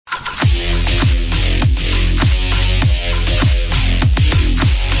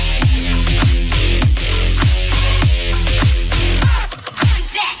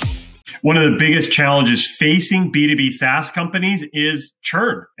One of the biggest challenges facing B2B SaaS companies is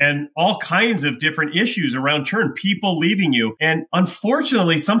churn and all kinds of different issues around churn, people leaving you. And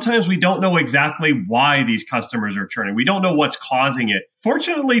unfortunately, sometimes we don't know exactly why these customers are churning. We don't know what's causing it.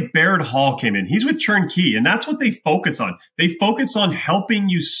 Fortunately, Baird came in. He's with Churn, and that's what they focus on. They focus on helping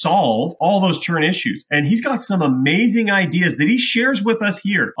you solve all those churn issues. And he's got some amazing ideas that he shares with us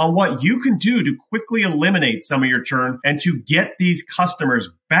here on what you can do to quickly eliminate some of your churn and to get these customers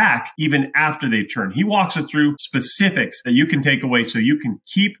back even after they've churned. He walks us through specifics that you can take away so you can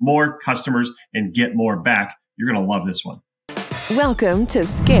keep more customers and get more back. You're going to love this one. Welcome to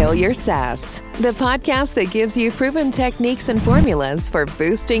Scale Your SaaS, the podcast that gives you proven techniques and formulas for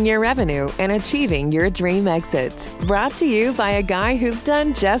boosting your revenue and achieving your dream exit. Brought to you by a guy who's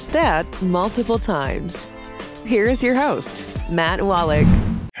done just that multiple times. Here is your host, Matt Wallach.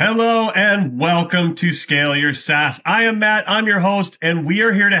 Hello and welcome to Scale Your SaaS. I am Matt, I'm your host, and we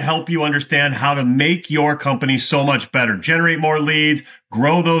are here to help you understand how to make your company so much better, generate more leads,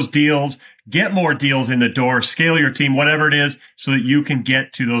 grow those deals, get more deals in the door, scale your team, whatever it is, so that you can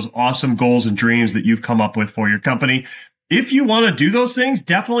get to those awesome goals and dreams that you've come up with for your company. If you want to do those things,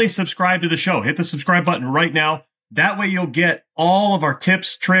 definitely subscribe to the show. Hit the subscribe button right now. That way you'll get all of our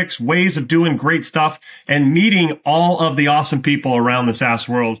tips, tricks, ways of doing great stuff and meeting all of the awesome people around the SaaS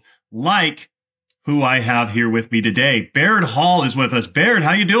world, like who I have here with me today. Baird is with us. Baird,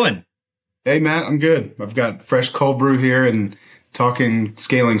 how you doing? Hey, Matt, I'm good. I've got fresh cold brew here, and talking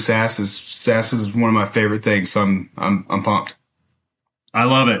scaling SaaS is one of my favorite things. So I'm pumped. I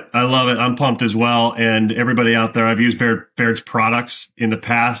love it. I'm pumped as well. And everybody out there, I've used Baird's products in the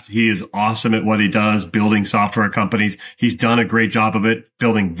past. He is awesome at what he does, building software companies. He's done a great job of it,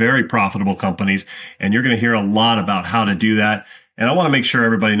 building very profitable companies. And you're going to hear a lot about how to do that. And I want to make sure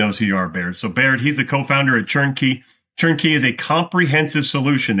everybody knows who you are, Baird. So Baird, he's the co-founder at Churn. Churn is a comprehensive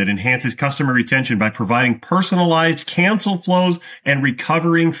solution that enhances customer retention by providing personalized cancel flows and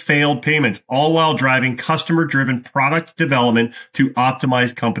recovering failed payments, all while driving customer-driven product development to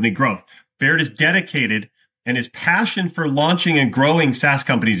optimize company growth. Baird is dedicated, and his passion for launching and growing SaaS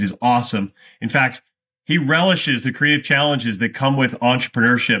companies is awesome. In fact, he relishes the creative challenges that come with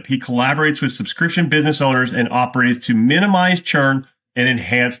entrepreneurship. He collaborates with subscription business owners and operators to minimize churn and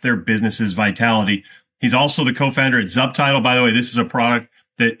enhance their business's vitality. He's also the co-founder at Subtitle. By the way, this is a product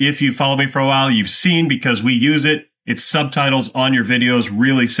that if you follow me for a while, you've seen because we use it. It's subtitles on your videos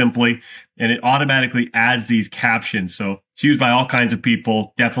really simply, and it automatically adds these captions. So it's used by all kinds of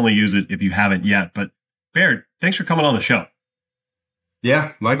people. Definitely use it if you haven't yet. But Baird, thanks for coming on the show.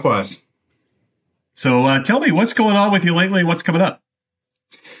 Yeah, likewise. So tell me what's going on with you lately and what's coming up.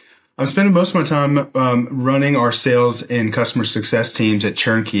 I'm spending most of my time running our sales and customer success teams at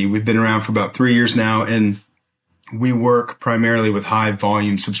Churn. We've been around for about 3 years now, and we work primarily with high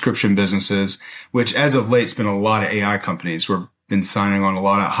volume subscription businesses, which as of late has been a lot of AI companies. We've been signing on a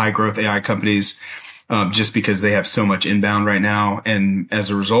lot of high growth AI companies just because they have so much inbound right now. And as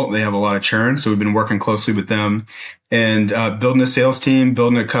a result, they have a lot of churn. So we've been working closely with them and building a sales team,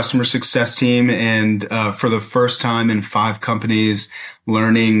 building a customer success team. And for the first time in 5 companies,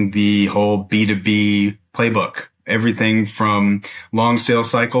 learning the whole B2B playbook, everything from long sales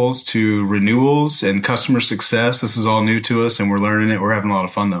cycles to renewals and customer success. This is all new to us and we're learning it. We're having a lot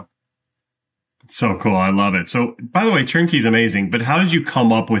of fun though. So cool. I love it. So by the way, Churn is amazing, but how did you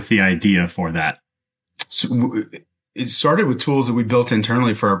come up with the idea for that? So it started with tools that we built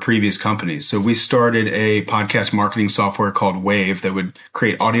internally for our previous companies. So we started a podcast marketing software called Wave that would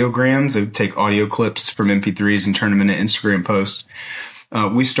create audiograms. It would take audio clips from MP3s and turn them into Instagram posts.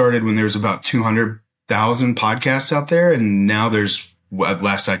 We started when there was about 200,000 podcasts out there. And now there's,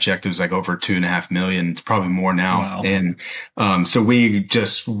 last I checked, it was like over 2.5 million. It's probably more now. Wow. And so we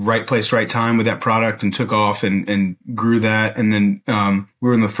just right place, right time with that product and took off and grew that. And then we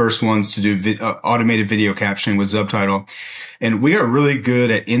were one of the first ones to do automated video captioning with Subtitle. And we got really good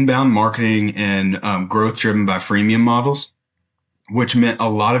at inbound marketing and growth driven by freemium models, which meant a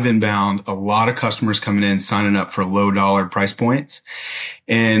lot of inbound, a lot of customers coming in, signing up for low dollar price points.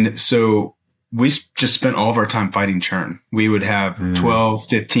 And so we just spent all of our time fighting churn. We would have 12,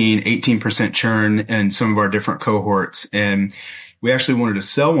 15, 18% churn in some of our different cohorts. And we actually wanted to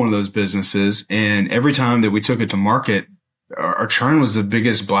sell one of those businesses. And every time that we took it to market, our churn was the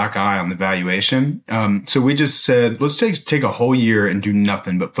biggest black eye on the valuation. So we just said, let's take a whole year and do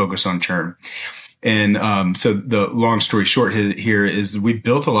nothing but focus on churn. And so the long story short here is we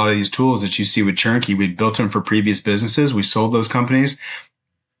built a lot of these tools that you see with Churn. We built them for previous businesses. We sold those companies.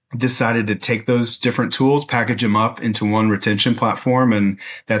 Decided to take those different tools, package them up into one retention platform. And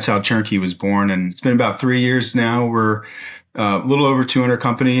that's how Churn was born. And it's been about 3 years now. We're a little over 200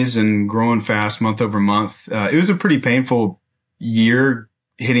 companies and growing fast month over month. It was a pretty painful year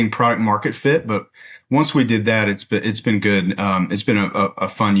hitting product market fit, but once we did that, it's been good. It's been a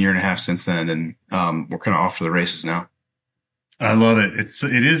fun year and a half since then, and we're kind of off to the races now. I love it.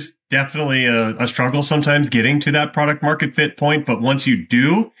 It is definitely a struggle sometimes getting to that product market fit point, but once you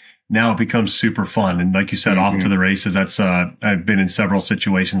do, now it becomes super fun. And like you said, off to the races. That's I've been in several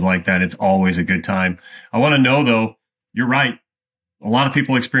situations like that. It's always a good time. I want to know though, you're right. A lot of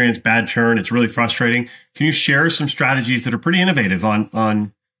people experience bad churn. It's really frustrating. Can you share some strategies that are pretty innovative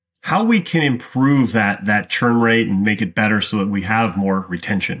on how we can improve that churn rate and make it better so that we have more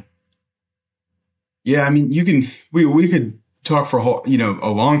retention? Yeah, I mean, we could talk for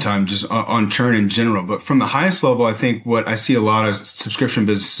a long time just on churn in general, but from the highest level, I think what I see a lot of subscription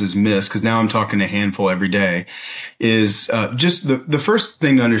businesses miss, because now I'm talking to a handful every day, is just the first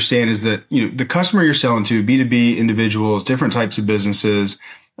thing to understand is that, the customer you're selling to, B2B individuals, different types of businesses,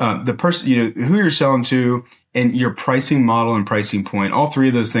 the person, who you're selling to, and your pricing model and pricing point, all three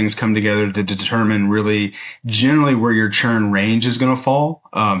of those things come together to determine really generally where your churn range is going to fall.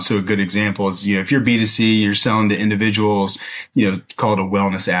 So a good example is, if you're B2C, you're selling to individuals, call it a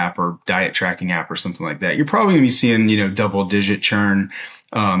wellness app or diet tracking app or something like that. You're probably going to be seeing, double digit churn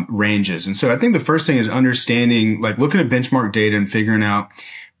ranges. And so I think the first thing is understanding, like looking at benchmark data and figuring out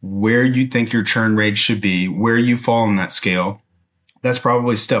where you think your churn rate should be, where you fall on that scale. That's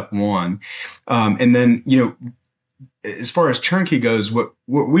probably step one. And then, as far as turnkey goes, what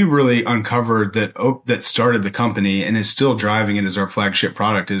we really uncovered that started the company and is still driving it as our flagship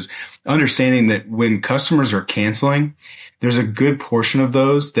product is understanding that when customers are canceling, there's a good portion of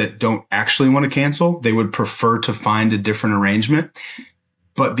those that don't actually want to cancel. They would prefer to find a different arrangement,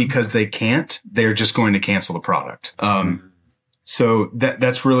 but because they can't, they're just going to cancel the product. So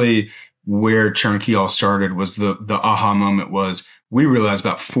that's really where Churnkey all started. Was the aha moment was we realized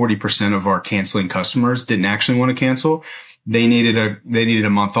about 40% of our canceling customers didn't actually want to cancel. They needed a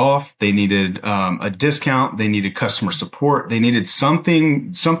month off. They needed a discount. They needed customer support. They needed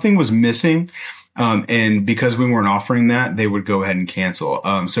something was missing. And because we weren't offering that, they would go ahead and cancel.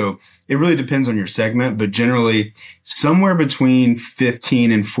 So it really depends on your segment, but generally somewhere between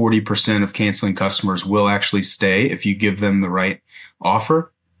 15 and 40% of canceling customers will actually stay if you give them the right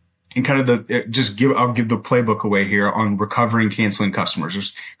offer. And kind of I'll give the playbook away here on recovering canceling customers.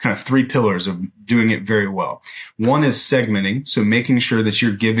 There's kind of three pillars of doing it very well. One is segmenting. So making sure that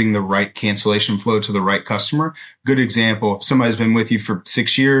you're giving the right cancellation flow to the right customer. Good example. If somebody's been with you for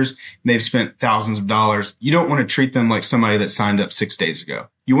 6 years and they've spent thousands of dollars, you don't want to treat them like somebody that signed up 6 days ago.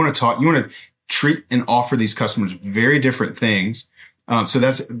 You want to treat and offer these customers very different things. So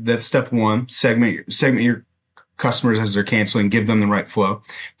that's step one. Segment your customers as they're canceling, give them the right flow.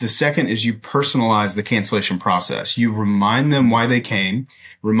 The second is you personalize the cancellation process. You remind them why they came,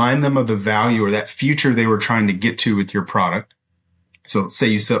 remind them of the value or that future they were trying to get to with your product. So say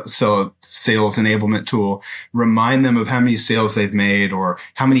you sell a sales enablement tool, remind them of how many sales they've made or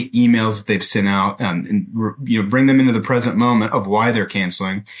how many emails that they've sent out, and bring them into the present moment of why they're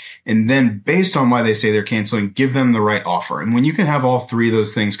canceling. And then based on why they say they're canceling, give them the right offer. And when you can have all three of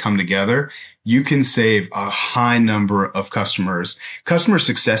those things come together, you can save a high number of customers. Customer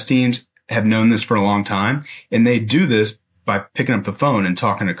success teams have known this for a long time, and they do this by picking up the phone and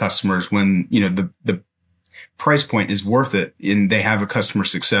talking to customers when, the price point is worth it and they have a customer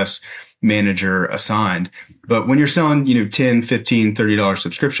success manager assigned. But when you're selling, $10, $15, $30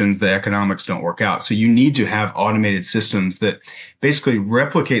 subscriptions, the economics don't work out. So you need to have automated systems that basically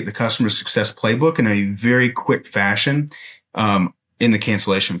replicate the customer success playbook in a very quick fashion, in the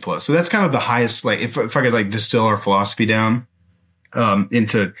cancellation flow. So that's kind of the highest, if I could distill our philosophy down,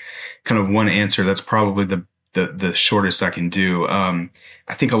 into kind of one answer, that's probably the shortest I can do.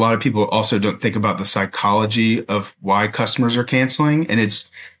 I think a lot of people also don't think about the psychology of why customers are canceling. And I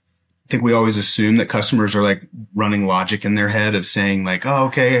think we always assume that customers are running logic in their head of saying oh,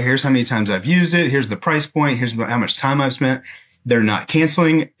 okay, here's how many times I've used it. Here's the price point. Here's how much time I've spent. They're not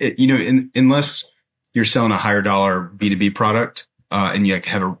canceling it, unless you're selling a higher dollar B2B product, and you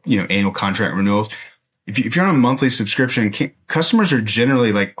have annual contract renewals. If you're on a monthly subscription, customers are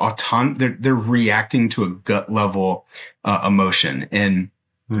generally they're reacting to a gut level emotion. And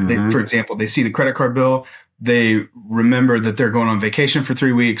for example, they see the credit card bill, they remember that they're going on vacation for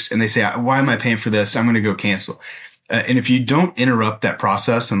 3 weeks, and they say, why am I paying for this? I'm going to go cancel. And if you don't interrupt that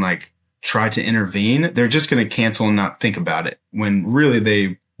process and try to intervene, they're just going to cancel and not think about it, when really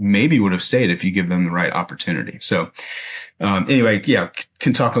they maybe would have stayed if you give them the right opportunity. So anyway,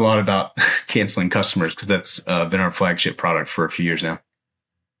 can talk a lot about canceling customers because that's been our flagship product for a few years now.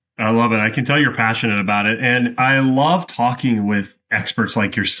 I love it. I can tell you're passionate about it. And I love talking with experts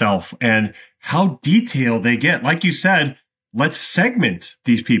like yourself and how detailed they get. Like you said, let's segment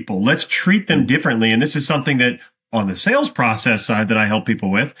these people. Let's treat them differently. And this is something that on the sales process side that I help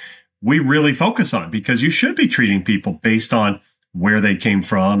people with, we really focus on, because you should be treating people based on where they came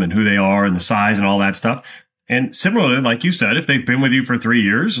from and who they are and the size and all that stuff. And similarly, like you said, if they've been with you for 3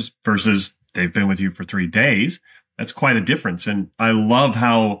 years versus they've been with you for 3 days, that's quite a difference. And I love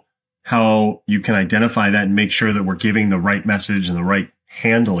how you can identify that and make sure that we're giving the right message and the right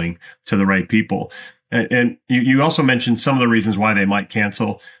handling to the right people. And you also mentioned some of the reasons why they might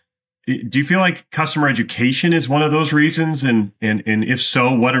cancel. Do you feel like customer education is one of those reasons? And if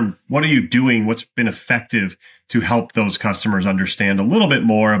so, what are you doing? What's been effective to help those customers understand a little bit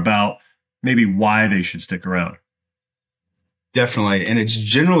more about maybe why they should stick around? Definitely. And it's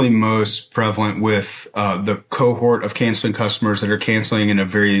generally most prevalent with the cohort of canceling customers that are canceling in a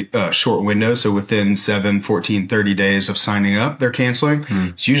very short window. So within 7, 14, 30 days of signing up, they're canceling.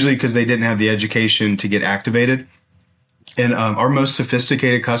 It's usually because they didn't have the education to get activated. And our most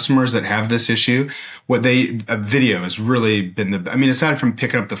sophisticated customers that have this issue, video has really been aside from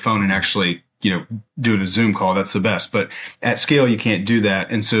picking up the phone and actually, doing a Zoom call, that's the best. But at scale, you can't do that.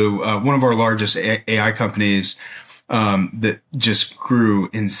 And so one of our largest AI companies that just grew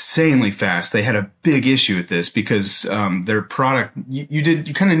insanely fast, they had a big issue with this because their product,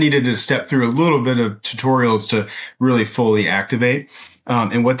 you kind of needed to step through a little bit of tutorials to really fully activate.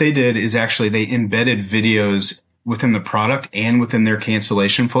 And what they did is actually they embedded videos within the product and within their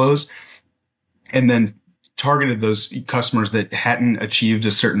cancellation flows, and then targeted those customers that hadn't achieved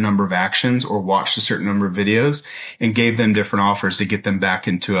a certain number of actions or watched a certain number of videos, and gave them different offers to get them back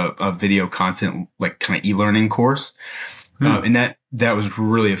into a video content, like kind of e-learning course. And that was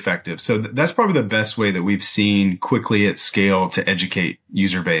really effective. So that's probably the best way that we've seen quickly at scale to educate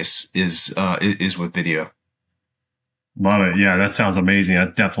user base is with video. Love it. Yeah, that sounds amazing.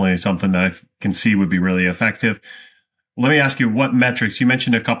 That's definitely something that I can see would be really effective. Let me ask you, what metrics, you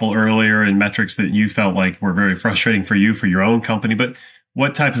mentioned a couple earlier, and metrics that you felt like were very frustrating for you, for your own company, but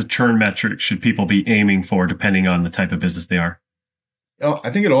what types of churn metrics should people be aiming for depending on the type of business they are?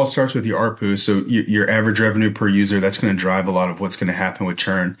 I think it all starts with your ARPU. So your average revenue per user, that's going to drive a lot of what's going to happen with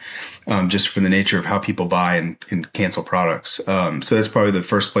churn, just from the nature of how people buy and cancel products. So that's probably the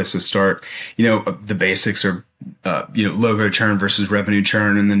first place to start. The basics are, logo churn versus revenue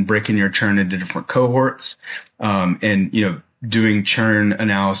churn, and then breaking your churn into different cohorts. And doing churn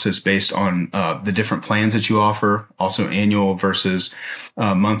analysis based on the different plans that you offer, also annual versus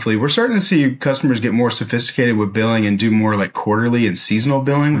monthly. We're starting to see customers get more sophisticated with billing and do more like quarterly and seasonal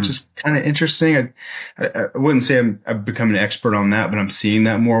billing, which is kind of interesting. I wouldn't say I've become an expert on that, but I'm seeing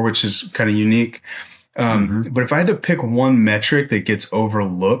that more, which is kind of unique. But if I had to pick one metric that gets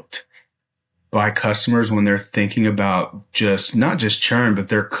overlooked by customers when they're thinking about not just churn,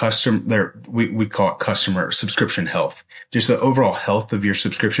 but we call it customer subscription health, just the overall health of your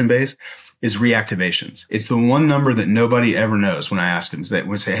subscription base, is reactivations. It's the one number that nobody ever knows when I ask them. That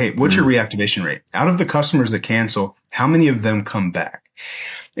would say, hey, what's your reactivation rate? Out of the customers that cancel, how many of them come back?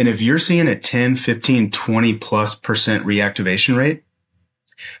 And if you're seeing a 10, 15, 20 plus % reactivation rate,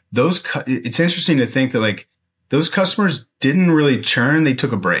 it's interesting to think that like those customers didn't really churn. They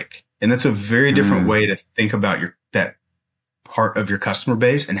took a break. And that's a very different way to think about that part of your customer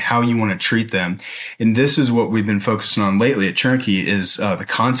base and how you want to treat them. And this is what we've been focusing on lately at Churnkey is the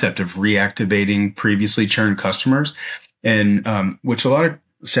concept of reactivating previously churned customers, and which a lot of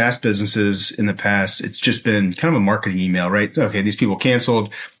SaaS businesses in the past, it's just been kind of a marketing email, right? Okay, these people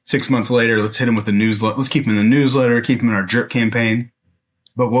canceled 6 months later. Let's hit them with a newsletter. Let's keep them in the newsletter, keep them in our drip campaign.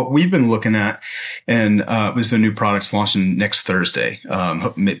 But what we've been looking at, and was the new products launching next Thursday.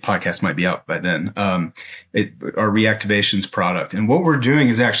 Podcast might be out by then. Our reactivations product. And what we're doing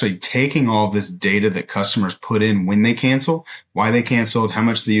is actually taking all this data that customers put in when they cancel, why they canceled, how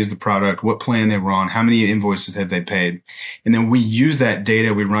much they used the product, what plan they were on, how many invoices have they paid. And then we use that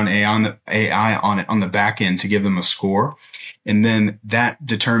data. We run AI on it on the back end to give them a score. And then that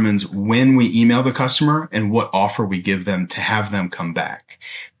determines when we email the customer and what offer we give them to have them come back.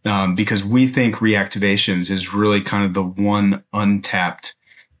 Because we think reactivations is really kind of the one untapped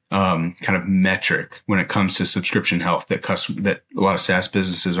kind of metric when it comes to subscription health that a lot of SaaS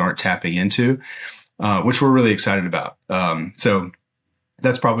businesses aren't tapping into, which we're really excited about. So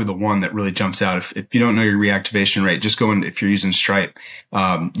that's probably the one that really jumps out. If you don't know your reactivation rate, just go in. If you're using Stripe,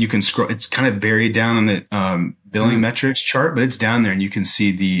 you can scroll. It's kind of buried down on the billing metrics chart, but it's down there, and you can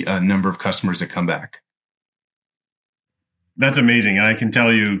see the number of customers that come back. That's amazing. And I can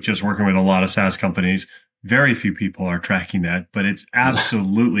tell you, just working with a lot of SaaS companies, very few people are tracking that, but it's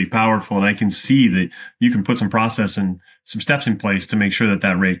absolutely powerful. And I can see that you can put some process and some steps in place to make sure that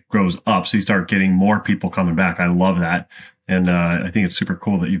that rate goes up. So you start getting more people coming back. I love that. And I think it's super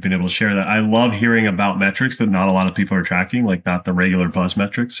cool that you've been able to share that. I love hearing about metrics that not a lot of people are tracking, like not the regular buzz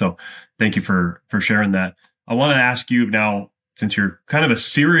metrics. So thank you for sharing that. I want to ask you now, since you're kind of a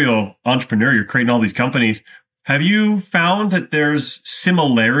serial entrepreneur, you're creating all these companies. Have you found that there's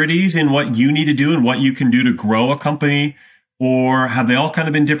similarities in what you need to do and what you can do to grow a company? Or have they all kind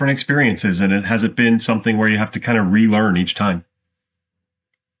of been different experiences? And has it been something where you have to kind of relearn each time?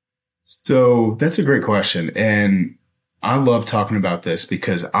 So that's a great question. And I love talking about this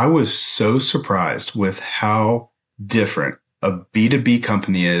because I was so surprised with how different a B2B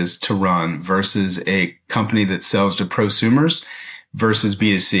company is to run versus a company that sells to prosumers versus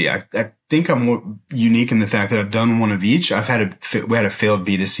B2C. I think I'm unique in the fact that I've done one of each. We had a failed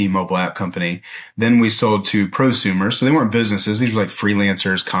B2C mobile app company. Then we sold to prosumers. So they weren't businesses. These were like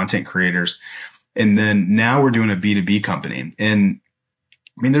freelancers, content creators. And then now we're doing a B2B company. And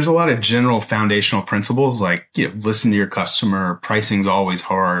I mean, there's a lot of general foundational principles like, listen to your customer. Pricing's always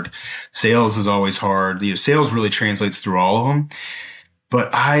hard. Sales is always hard. Sales really translates through all of them. But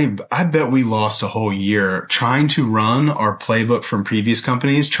I bet we lost a whole year trying to run our playbook from previous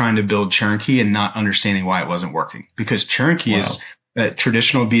companies, trying to build Churn and not understanding why it wasn't working. Because Churn is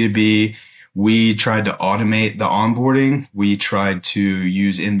traditional B2B. We tried to automate the onboarding. We tried to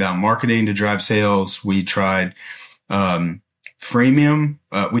use inbound marketing to drive sales. We tried freemium.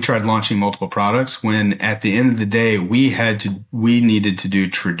 We tried launching multiple products when at the end of the day, we needed to do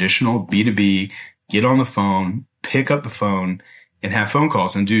traditional B2B, get on the phone, pick up the phone, and have phone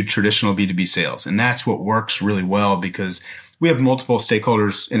calls and do traditional B2B sales. And that's what works really well because we have multiple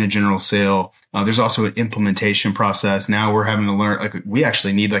stakeholders in a general sale. There's also an implementation process. Now we're having to learn, we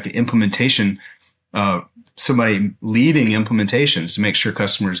actually need an implementation, somebody leading implementations to make sure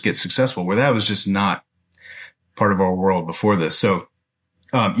customers get successful, where that was just not part of our world before this. So,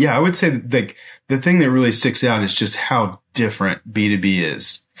 I would say that the thing that really sticks out is just how different B2B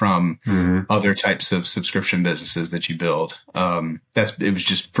is from other types of subscription businesses that you build. It was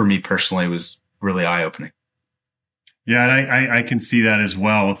just, for me personally, it was really eye-opening. Yeah, and I can see that as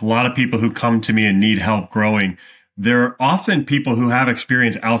well. With a lot of people who come to me and need help growing, they're often people who have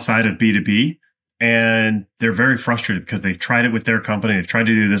experience outside of B2B, and they're very frustrated because they've tried it with their company, they've tried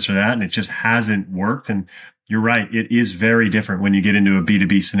to do this or that, and it just hasn't worked. And you're right, it is very different when you get into a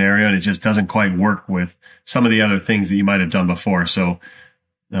B2B scenario, and it just doesn't quite work with some of the other things that you might have done before. So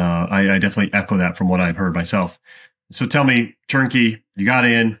I definitely echo that from what I've heard myself. So tell me, Turnkey, you got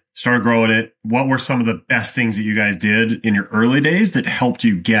in, started growing it. What were some of the best things that you guys did in your early days that helped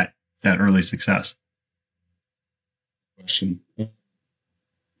you get that early success? Question.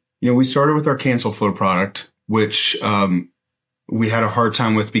 We started with our cancel flow product, which we had a hard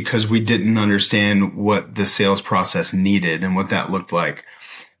time with because we didn't understand what the sales process needed and what that looked like.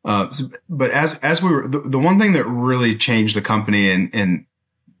 But as we were, the one thing that really changed the company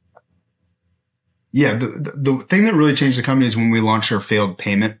the thing that really changed the company is when we launched our failed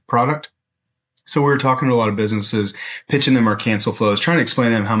payment product. So we were talking to a lot of businesses, pitching them our cancel flows, trying to explain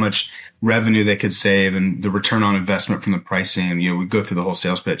to them how much revenue they could save and the return on investment from the pricing. We go through the whole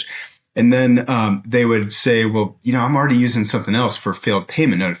sales pitch. And then they would say, well, I'm already using something else for failed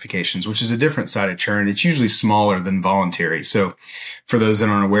payment notifications, which is a different side of churn. It's usually smaller than voluntary. So for those that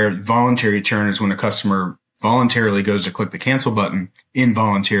aren't aware, voluntary churn is when a customer voluntarily goes to click the cancel button.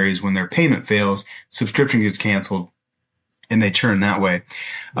 Involuntary is when their payment fails, subscription gets canceled, and they churn that way.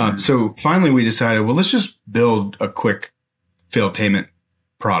 So finally we decided, well, let's just build a quick failed payment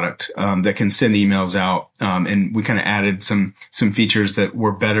product that can send emails out. And we kind of added some features that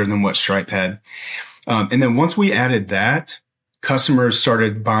were better than what Stripe had. And then once we added that, customers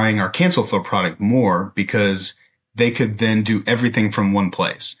started buying our cancel flow product more because they could then do everything from one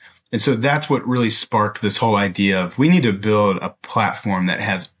place. And so that's what really sparked this whole idea of we need to build a platform that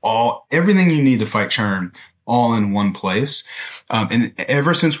has everything you need to fight churn all in one place. And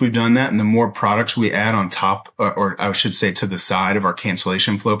ever since we've done that, and the more products we add on top, or I should say to the side of our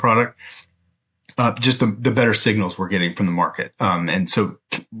cancellation flow product, just the better signals we're getting from the market. And so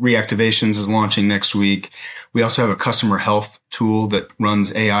reactivations is launching next week. We also have a customer health tool that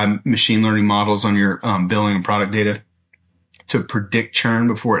runs AI machine learning models on your billing and product data to predict churn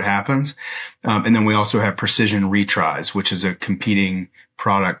before it happens. And then we also have precision retries, which is a competing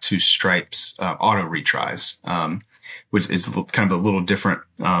product to Stripe's auto retries, which is kind of a little different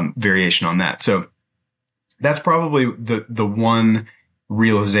variation on that. So that's probably the one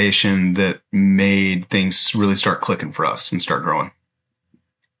realization that made things really start clicking for us and start growing.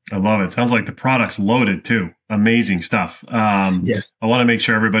 I love it. Sounds like the product's loaded too. Amazing stuff. I want to make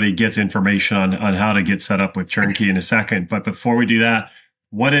sure everybody gets information on how to get set up with Turnkey in a second. But before we do that,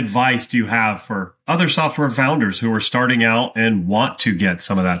 what advice do you have for other software founders who are starting out and want to get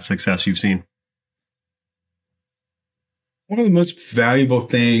some of that success you've seen? One of the most valuable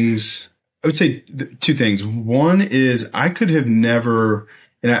things, I would say two things. One is I could have never,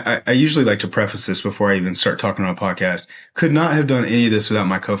 and I usually like to preface this before I even start talking on a podcast, could not have done any of this without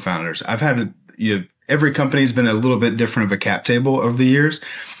my co-founders. I've had, every company's been a little bit different of a cap table over the years,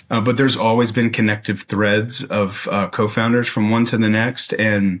 but there's always been connective threads of co-founders from one to the next.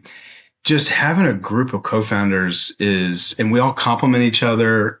 And just having a group of co-founders and we all complement each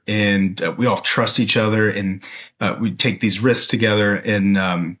other, and we all trust each other, and we take these risks together. And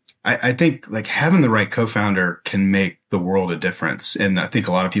I think like having the right co-founder can make the world a difference. And I think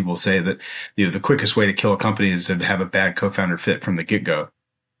a lot of people say that, the quickest way to kill a company is to have a bad co-founder fit from the get-go.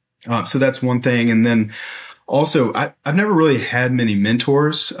 So that's one thing. And then also, I've never really had many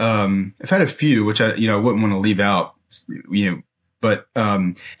mentors. I've had a few, which I wouldn't want to leave out, but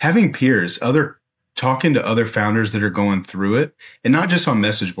having peers, talking to other founders that are going through it, and not just on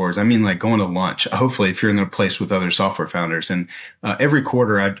message boards. I mean, like going to lunch, hopefully if you're in a place with other software founders. And every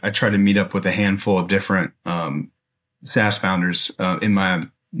quarter I try to meet up with a handful of different SaaS founders in my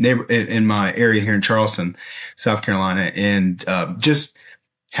area here in Charleston, South Carolina. And just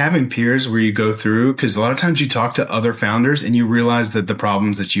having peers where you go through, because a lot of times you talk to other founders and you realize that the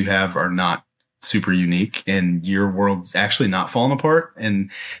problems that you have are not super unique, and your world's actually not falling apart,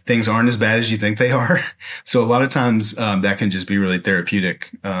 and things aren't as bad as you think they are. So a lot of times that can just be really therapeutic.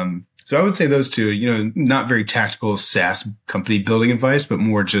 So I would say those two, not very tactical SaaS company building advice, but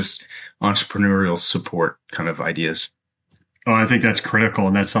more just entrepreneurial support kind of ideas. Oh, I think that's critical.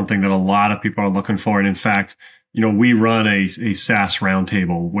 And that's something that a lot of people are looking for. And in fact, we run a SaaS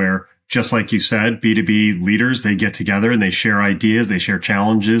roundtable where, just like you said, B2B leaders, they get together and they share ideas, they share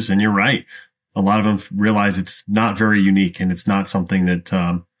challenges. And you're right. A lot of them realize it's not very unique, and it's not something that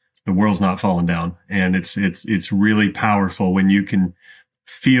the world's not falling down. And it's really powerful when you can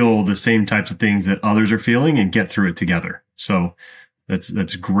feel the same types of things that others are feeling and get through it together. So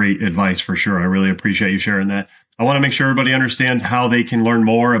that's great advice for sure. I really appreciate you sharing that. I want to make sure everybody understands how they can learn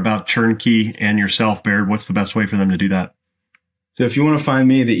more about Turnkey and yourself, Baird. What's the best way for them to do that? So if you want to find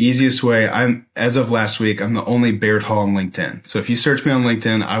me, the easiest way, as of last week, I'm the only Baird Hall on LinkedIn. So if you search me on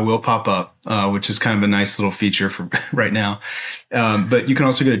LinkedIn, I will pop up, which is kind of a nice little feature for right now. But you can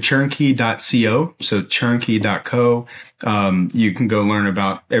also go to churnkey.co. So churnkey.co. You can go learn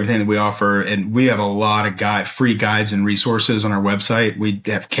about everything that we offer. And we have a lot of free guides and resources on our website. We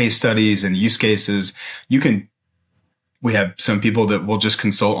have case studies and use cases. We have some people that will just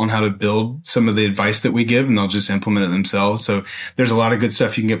consult on how to build some of the advice that we give, and they'll just implement it themselves. So there's a lot of good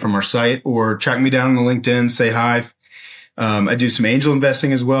stuff you can get from our site, or track me down on LinkedIn, say hi. I do some angel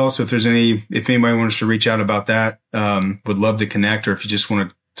investing as well. So if anybody wants to reach out about that, would love to connect. Or if you just want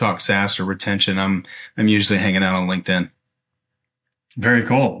to talk SaaS or retention, I'm usually hanging out on LinkedIn. Very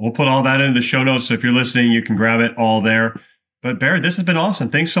cool. We'll put all that in the show notes. So if you're listening, you can grab it all there. But Baird, this has been awesome.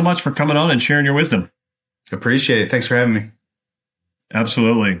 Thanks so much for coming on and sharing your wisdom. Appreciate it. Thanks for having me.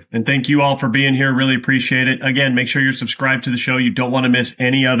 Absolutely. And thank you all for being here. Really appreciate it. Again, make sure you're subscribed to the show. You don't want to miss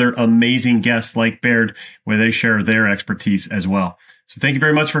any other amazing guests like Baird, where they share their expertise as well. So thank you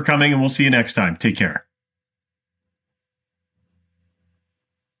very much for coming, and we'll see you next time. Take care.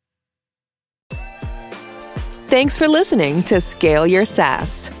 Thanks for listening to Scale Your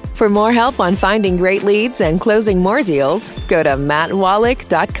SaaS. For more help on finding great leads and closing more deals, go to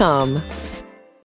mattwallach.com.